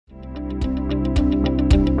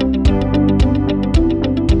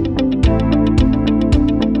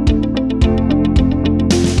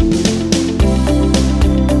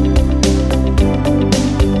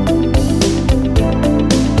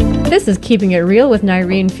This is Keeping It Real with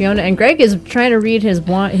Nyrene, Fiona, and Greg is trying to read his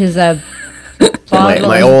my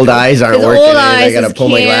old eyes aren't His working. old eyes, I gotta his pull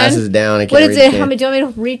my can. glasses down. I can't What is read it? the How can. many? Do you want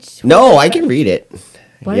me to reach? No, I can read it.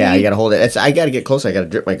 What Yeah, are you- I gotta hold it. I gotta get closer. I gotta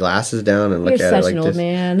drip my glasses down and look You're at it such like an old this.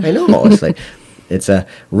 man. I know. It's like it's a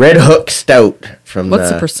Red Hook Stout from. What's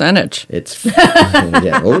the percentage? It's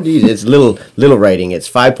yeah. Oh, geez, it's little writing. It's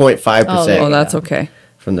 5.5%. Oh, that's okay.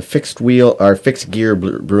 From the Fixed Gear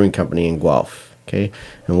Brewing Company in Guelph. Okay,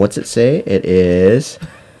 and what's it say? It is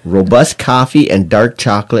robust coffee and dark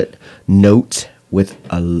chocolate notes with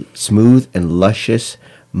a smooth and luscious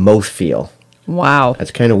mouthfeel. Wow.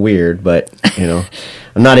 That's kind of weird, but I'm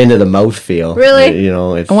not into the mouthfeel. Really?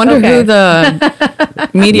 It's. I wonder Okay. who the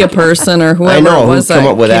media person or whoever I know it was who come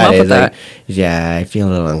up with came that. up with It's that. like, yeah, I feel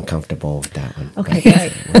a little uncomfortable with that one. Okay,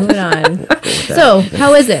 Greg, moving on. So,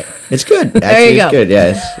 how is it? It's good. Actually, you go. it's good.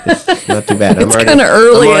 Yeah, it's not too bad. It's kinda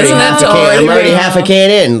early, isn't it, to I'm already already- half a can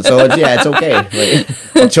in, so it's okay. Like,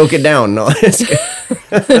 I'll choke it down. No, it's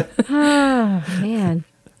good. Oh, man.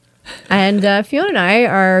 And Fiona and I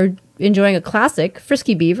are enjoying a classic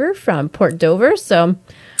Frisky Beaver from Port Dover. So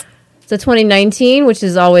it's a 2019, which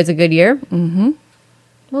is always a good year. Mm-hmm.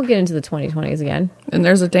 We'll get into the 2020s again. And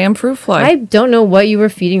there's a damn fruit fly. I don't know what you were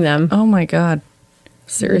feeding them. Oh my God.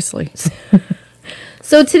 Seriously.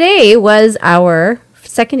 So today was our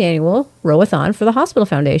second annual row-a-thon for the Hospital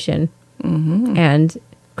Foundation. Mm-hmm. And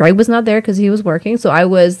Greg was not there because he was working. So I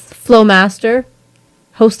was flow master,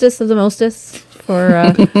 hostess of the mostest for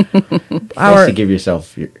Nice our to give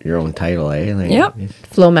yourself your own title, eh? Like, Yep.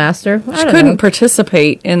 flow master. I She don't couldn't know.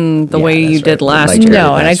 participate in the Yeah, way you that's did right. last Like year.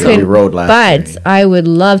 No, and I That's right. You couldn't. rode last But year. I would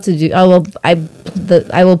love to do. I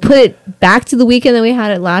will put it back to the weekend that we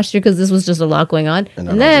had it last year because this was just a lot going on, And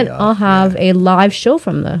and then then I'll be I'll off, have a live show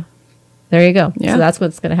from the. There you go. Yeah. So that's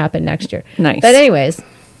what's going to happen next year. Nice. But anyways,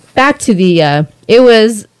 back to the. It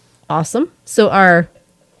was awesome. So our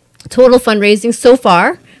total fundraising so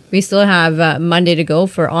far. We still have Monday to go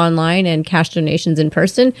for online and cash donations in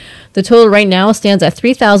person. The total right now stands at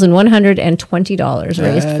 $3,120 raised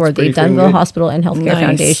That's for the pretty Dunnville good. Hospital and Healthcare Nice.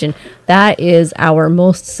 Foundation. That is our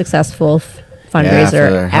most successful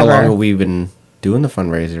fundraiser Yeah, how long ever. have we been doing the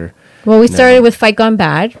fundraiser? Well, we started with Fight Gone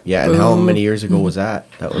Bad. Yeah, and how many years ago was that?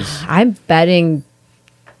 That was I'm betting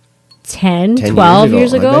 10 10 12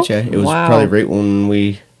 years I ago. betcha. It was Wow. probably right when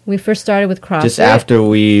we We first started with CrossFit. just after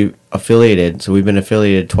we affiliated. So we've been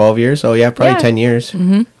affiliated 12 years. Oh yeah, probably Yeah. 10 years.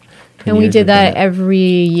 Mm-hmm. and we did that every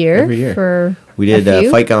year. Every year. For We did a few.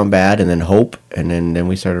 Fight Gone Bad, and then Hope, and then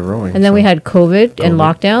we started rowing. And then we so- had COVID and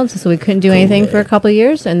lockdowns, so we couldn't do anything for a couple of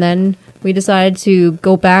years. And then we decided to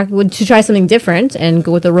go back to try something different and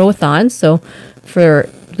go with the row-a-thon. So for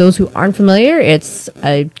those who aren't familiar, it's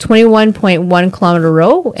a 21.1 kilometer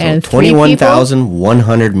row and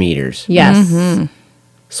 21,100 meters. Yes.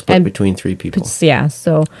 Split And between 3 people. Yeah.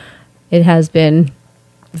 So it has been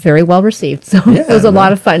very well received. So it was a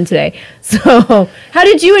lot of fun today. So how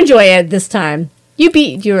did you enjoy it this time? You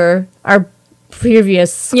beat our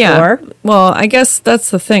previous score. Yeah. Well, I guess that's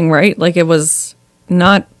the thing, right? Like it was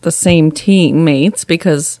not the same teammates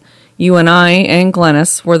because you and I and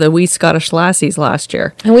Glennis were the wee Scottish lassies last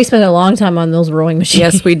year. And we spent a long time on those rowing machines.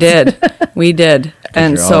 Yes, we did. We did.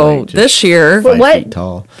 And you're all so right, just- this year, 5 what- feet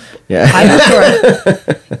tall. Yeah. I'm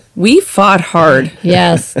sure. we fought hard.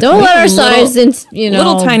 Yes. Don't let our Little- size,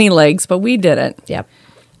 Little tiny legs, but we did it. Yep.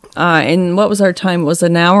 And what was our time? It was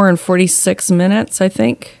an hour and 46 minutes, I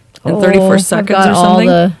think, and 34 Oh, seconds I've got or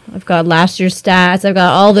something. I've got last year's stats. I've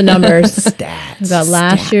got all the numbers. Stats. I've got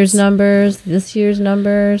last year's numbers, this year's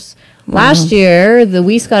numbers. Last year, the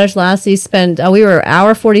wee Scottish lassies spent, we were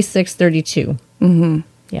hour 46:32. Mm-hmm.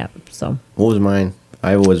 Yeah. So. What was mine?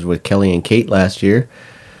 I was with Kelly and Kate last year.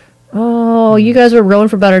 Oh, you guys were rowing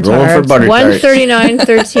for butter Rowing for tarts. butter tarts.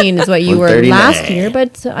 139.13 is what you were 139. last year,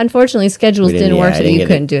 but unfortunately schedules didn't work, so you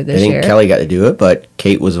couldn't do it I this think year. Kelly got to do it, but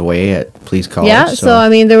Kate was away at Police College. Yeah, so I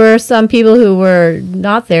mean, there were some people who were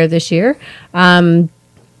not there this year.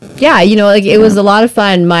 Yeah, it was a lot of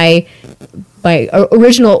fun. My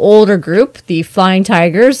original older group, the Flying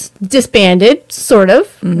Tigers, disbanded, sort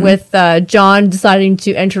of, with John deciding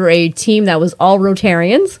to enter a team that was all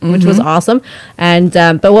Rotarians, which was awesome. And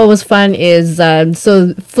but what was fun is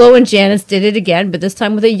so Flo and Janice did it again, but this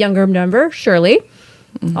time with a younger member, Shirley,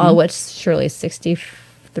 which Shirley is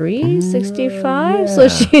 63, 65. So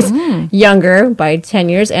she's younger by 10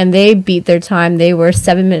 years, and they beat their time. They were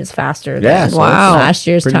 7 minutes faster Yeah, than so Wow. last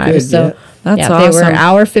year's pretty time. good, So yeah. That's they were awesome.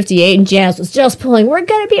 hour 58, and Janice was just pulling. We're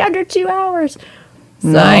gonna be under 2 hours. So,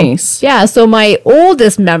 Nice. Yeah. So my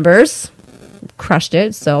oldest members crushed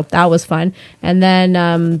it. So that was fun. And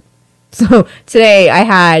then so today I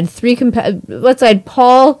had three. Let's say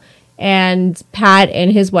Paul and Pat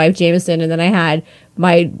and his wife Jameson, and then I had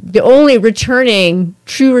the only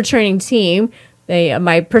true returning team.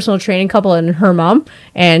 My personal training couple and her mom.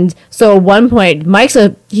 And so at one point,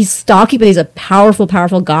 he's stocky, but he's a powerful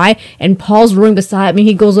guy. And Paul's rowing beside me.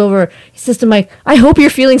 He goes over, he says to Mike, I hope you're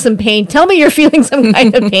feeling some pain. Tell me you're feeling some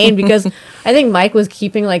kind of pain, because I think Mike was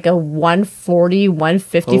keeping like a 140,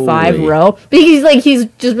 155 Holy. row. But he's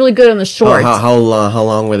just really good on the shorts. How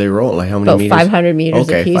long were they rolling? Like how many About meters? 500 meters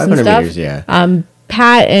Okay, apiece 500 and stuff. meters, yeah.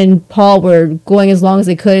 Pat and Paul were going as long as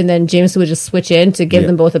they could, and then Jameson would just switch in to give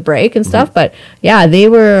them both a break and stuff. But yeah,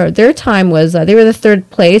 their time was, they were the third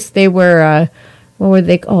place. They were, what were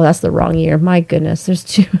they? Oh, that's the wrong year. My goodness, there's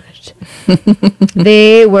too much.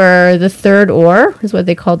 They were the third oar, is what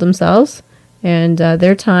they called themselves. And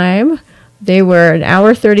their time, they were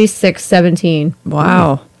 1:36:17.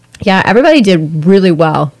 Wow. Yeah, everybody did really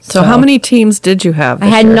well. So how many teams did you have I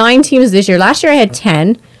this had year? 9 teams this year. Last year I had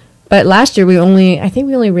 10. But last year I think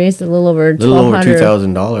we only raised a little over $1,200. A little over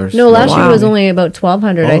 $2,000. No, last year Wow. was only about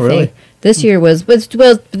 $1,200. I really? think this year was.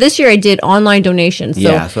 Well, this year I did online donations. So,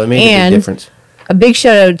 Yeah, so it made a and big difference. a big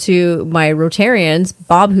shout out to my Rotarians,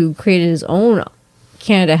 Bob, who created his own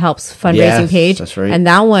Canada Helps fundraising Yes, page. that's right. And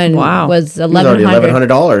that one Wow. was He was already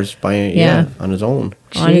 $1,100 $1,100 Yeah. on his own.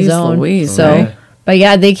 on his Jeez own. Louise, So, right? but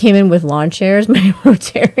yeah, they came in with lawn chairs. My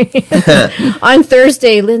Rotarians on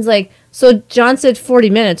Thursday. Lynn's like, so John said 40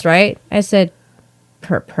 minutes, right? I said,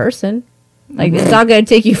 per person. Like, it's not going to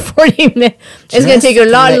take you 40 minutes. It's going to Just take you a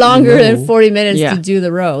to lot let you longer know. than 40 minutes Yeah. to do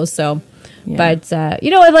the row. So, Yeah. but,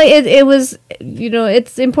 it was,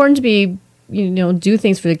 it's important to be, do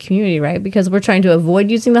things for the community, right? Because we're trying to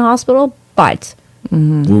avoid using the hospital, but We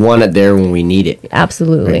want it there when we need it.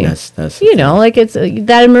 absolutely. Right, that's like it's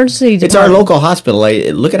that emergency it's our department. local hospital. Like,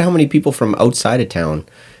 look at how many people from outside of town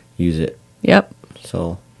use it. Yep.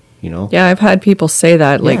 So, Yeah, I've had people say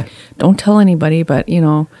that. Like, Yeah. don't tell anybody, but,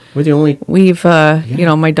 we're the only. we've,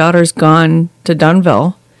 my daughter's gone to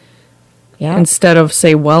Dunville Yeah. instead of,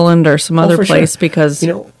 say, Welland or some other for place sure. because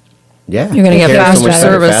Yeah, You're gonna they get care faster much better.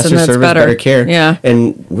 service, Faster and that's service, better. care. Yeah.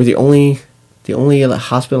 and we're the only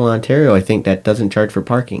hospital in Ontario, I think, that doesn't charge for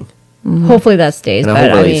parking. Hopefully that stays. And But I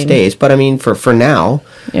hope I it mean, stays. But I mean, for now,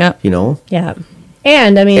 yeah. Yeah.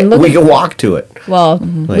 And I mean, look we can walk to it. well,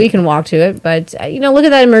 we can walk to it, but look at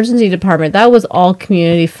that emergency department. That was all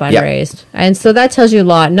community fundraised. And so that tells you a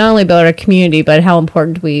lot, not only about our community, but how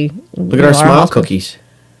important we Look at our smile cookies.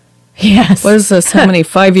 Yes. What is this? How many?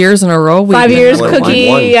 5 years in a row? We've 5 been years number one? cookie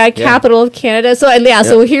One. Yeah. capital of Canada. So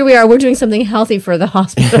so here we are. We're doing something healthy for the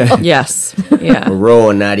hospital. Yes. We're Yeah.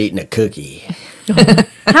 rowing, not eating a cookie.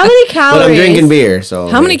 How many calories? But I'm drinking beer, so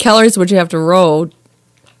How many calories would you have to row?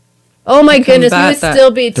 Oh my goodness, we combat would that?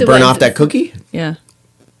 still be to burn off that cookie? Yeah.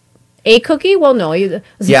 a cookie. Well, no,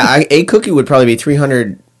 Yeah, a cookie would probably be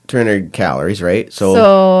 300 calories, right? So, So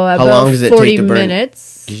how about long does it 40 take to burn?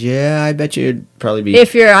 minutes Yeah, I bet you it'd probably be.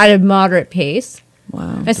 if you're at a moderate pace.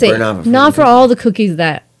 Wow. I say burn off a not for few. all the cookies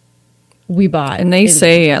that we bought. And they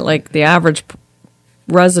say like the average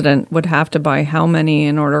resident would have to buy how many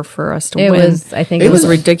in order for us to it win? was. I think It It was a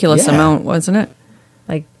was- ridiculous yeah. amount, wasn't it?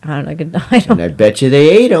 like I don't know. I don't. and I bet you they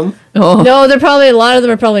ate them. Oh, No, they're probably a lot of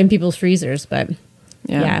them are probably in people's freezers, but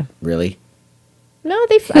yeah. Really? No,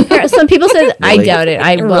 some people said I Really? doubt it.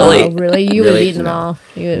 Really, you would Really? eat them No. all.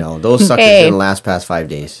 You would. No, those suckers Hey. didn't last past 5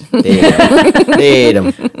 days. They ate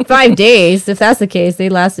them. 5 days. If that's the case, they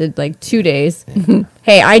lasted like 2 days.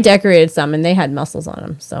 Hey, I decorated some and they had mussels on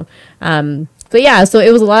them. So, but yeah, so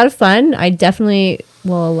it was a lot of fun. I definitely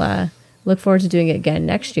will look forward to doing it again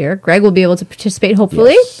next year. Greg will be able to participate,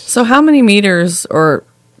 hopefully. so how many meters, or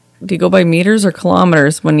do you go by meters or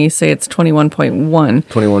kilometers when you say it's 21.1?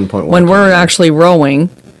 21.1. When we're actually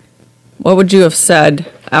rowing, what would you have said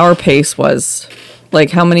our pace was?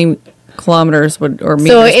 Like how many kilometers or meters?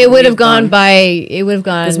 So it would have gone by. It would have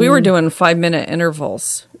gone because we were doing 5-minute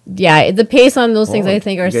intervals. Yeah, the pace on those things I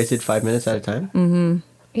think are. You guys did 5 minutes at a time?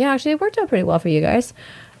 Yeah, actually, it worked out pretty well for you guys.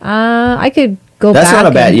 I could go. That's back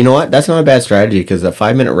not a bad. and- You know what? That's not a bad strategy because the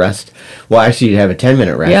 5-minute rest. Well, actually, you'd have a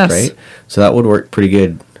 10-minute rest, Yes. right? So that would work pretty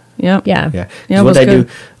good. Yep. Yeah. Yeah. 'Cause Yeah, it what was I good.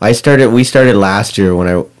 do, we started last year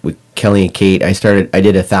when with Kelly and Kate. I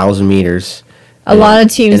did 1,000 meters. A lot of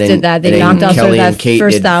teams and then- did that. They and then knocked out Kelly that and Kate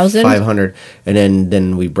first did 1,000. 500, and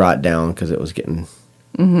then we brought down because it was getting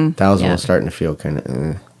 1,000 Yeah. was starting to feel kind of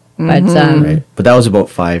But right. But that was about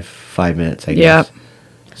 5 minutes, I Yeah. guess.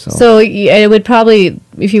 So, so it would probably,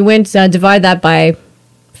 if you went divide that by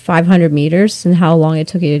 500 meters and how long it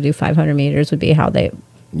took you to do 500 meters would be how they,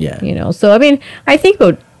 yeah. So I mean, I think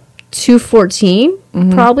about 214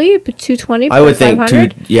 probably, but 220. I would think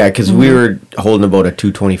 500. because we were holding about a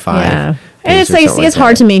 225. Yeah. And it's or like something it's like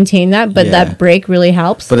hard that. to maintain that, but Yeah. that break really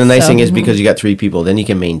helps. But the nice So- thing is because you got 3 people, then you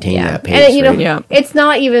can maintain yeah, that pace. and you know, right? Yeah. it's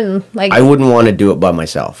not even like I wouldn't want to do it by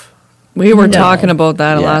myself. We were No. talking about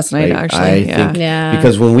that Yeah, last night, like, actually. I Yeah. think Yeah.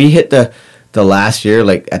 because when we hit the last year,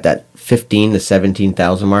 like at that 15 to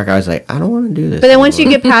 17,000 mark, I was like, I don't want to do this. But then once you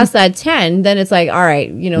anymore. get past that 10, then it's like, all right,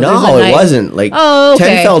 you know. there's a No, it night- wasn't. Like Oh,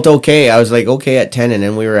 okay. 10 felt okay. I was like okay at 10, and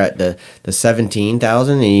then we were at the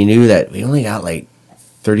 17,000, and you knew that we only got like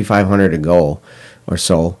 3,500 to go or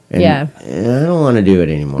so. And Yeah. I don't want to do it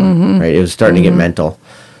anymore. Right? It was starting to get mental.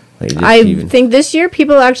 Like just I even- think this year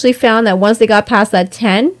people actually found that once they got past that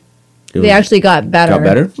 10, it they was- actually got better. Got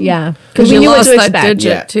better? Yeah. Because we you knew what lost to that expect.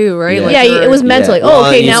 digit Yeah. too, right? Yeah. Like Yeah, you're- it was mental. Yeah. Like, oh, Well,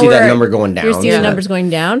 okay, you now see we're that number going down. You're seeing Yeah. the numbers going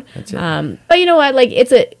down. That's it. But you know what? Like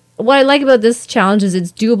what I like about this challenge is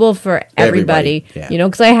it's doable for everybody. Everybody, yeah. You know,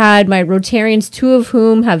 because I had my Rotarians, 2 of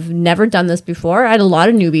whom have never done this before. I had a lot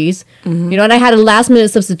of newbies. You know, and I had a last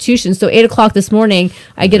minute substitution. So 8:00 this morning,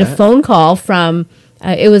 I get a phone call from.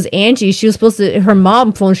 It was Angie. She was supposed to. Her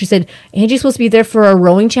mom phoned. She said Angie's supposed to be there for a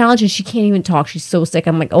rowing challenge, and she can't even talk. She's so sick.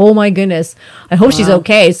 I'm like, oh my goodness. I hope she's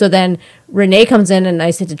okay. So then Renee comes in, and I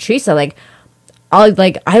said to Teresa, like, I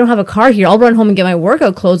don't have a car here. I'll run home and get my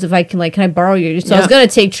workout clothes if I can. Like, can I borrow you? So I was Yeah. gonna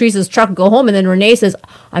take Teresa's truck and go home, and then Renee says,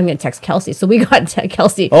 I'm gonna text Kelsey. So we got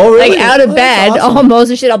Kelsey Oh, really? like out of Oh, bed that's awesome. almost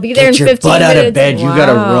and shit. I'll be there Get in your 15 butt minutes. out of bed. You got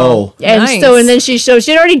to Wow. row. And Nice. so, and then she'd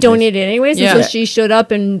already donated anyways, Yeah. and so she showed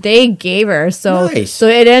up and they gave her. So, Nice. so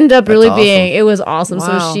it ended up really awesome. being, it was awesome.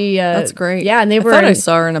 Wow. So she, That's great. Yeah. And they I were thought I in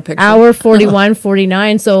saw her in a picture. hour 41,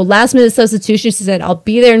 49. So last minute substitution, she said, I'll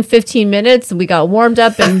be there in 15 minutes. And we got warmed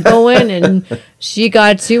up and going and she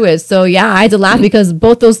got to it. So yeah, I had to laugh because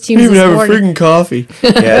both those teams Even this have a morning, freaking coffee.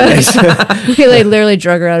 Yeah, nice. we like literally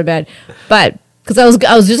drug her out of bed. But because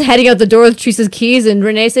I was just heading out the door with Teresa's keys and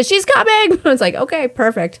Renee said, she's coming. I was like, okay,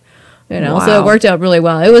 perfect. You know, so it Wow. worked out really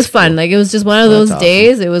well. It was fun. Like it was just one of those That's awesome.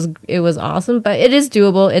 days. It was awesome, but it is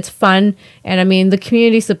doable. It's fun. And I mean, the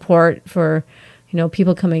community support for, you know,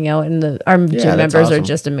 people coming out and our gym that's members are awesome.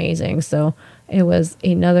 just amazing. So it was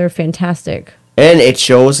another fantastic. And it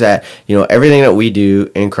shows that, you know, everything that we do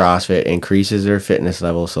in CrossFit increases their fitness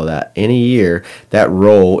level so that in a year, that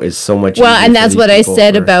row is so much Well, easier and for that's these what I people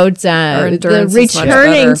said for- about the endurance is much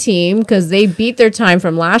returning better. team because they beat their time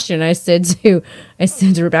from last year. And I said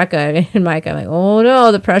to Rebecca and Mike, I'm like, oh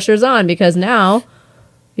no, the pressure's on because now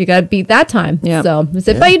you got to beat that time. Yeah. So I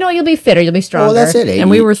said, but you know, you'll be fitter, you'll be stronger. Oh, that's it. eh? And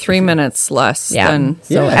we You- were 3 minutes less Yeah. than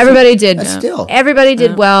So Yeah, everybody did. that's still- Everybody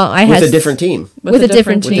did well. I with had a different team. with a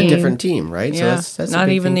different With team. a different team, right? Yeah, that's a not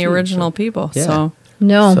big even thing the too, so- original people. Yeah. So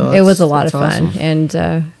No, So it was a that's- lot of that's fun, awesome.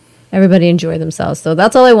 and everybody enjoyed themselves. So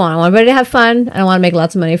that's all I want. I want everybody to have fun. I want to make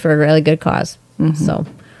lots of money for a really good cause. Mm-hmm.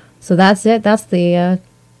 So that's it. That's the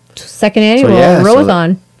second annual yeah, so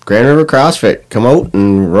rowathon Grand River CrossFit, come out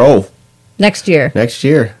and row next year. next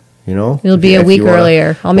year. You know, It'll be a If week you wanna-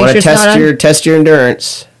 earlier. I'll make wanna sure it's test not on- test your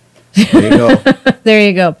endurance. There you go. There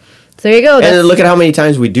you go. So there you go. And That's- look at how many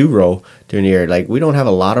times we do row during the year. Like we don't have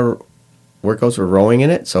a lot of workouts with rowing in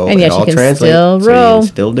it, so And it yet you all can translates. still so you row. can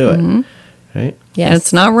still do it, right? yes, and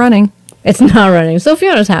it's not running. It's not running. So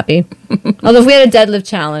Fiona's happy. Although if we had a deadlift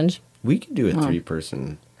challenge. We could do a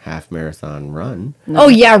 3-person half marathon run. Oh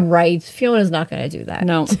yeah, right. Fiona's not going to do that.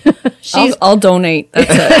 No, She's I'll donate. That's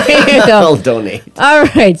it. there you go. I'll donate. All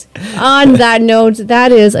right. On that note,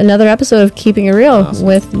 that is another episode of Keeping It Real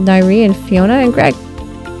with Nairi and Fiona and Greg.